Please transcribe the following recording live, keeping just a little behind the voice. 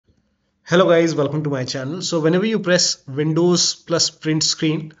Hello guys, welcome to my channel. So whenever you press Windows plus print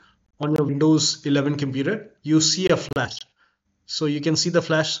screen on your Windows 11 computer, you see a flash. So you can see the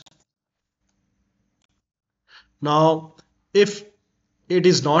flash. Now, if it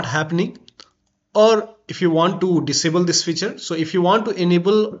is not happening, or if you want to disable this feature, so if you want to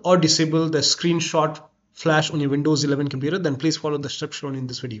enable or disable the screenshot flash on your Windows 11 computer, then please follow the steps shown in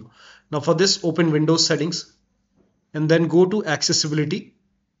this video. Now for this, open Windows settings and then go to accessibility.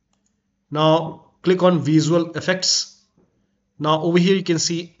 Now click on visual effects. Now over here you can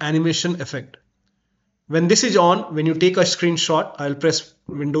see animation effect. When this is on, when you take a screenshot, I'll press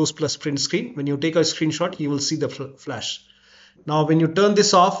Windows plus print screen. When you take a screenshot, you will see the flash. Now when you turn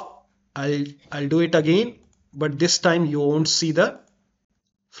this off, I'll do it again, but this time you won't see the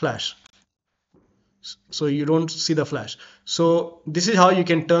flash. So you don't see the flash. So this is how you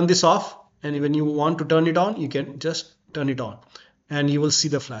can turn this off, and when you want to turn it on, you can just turn it on and you will see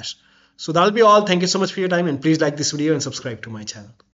the flash. So that'll be all. Thank you so much for your time, and please like this video and subscribe to my channel.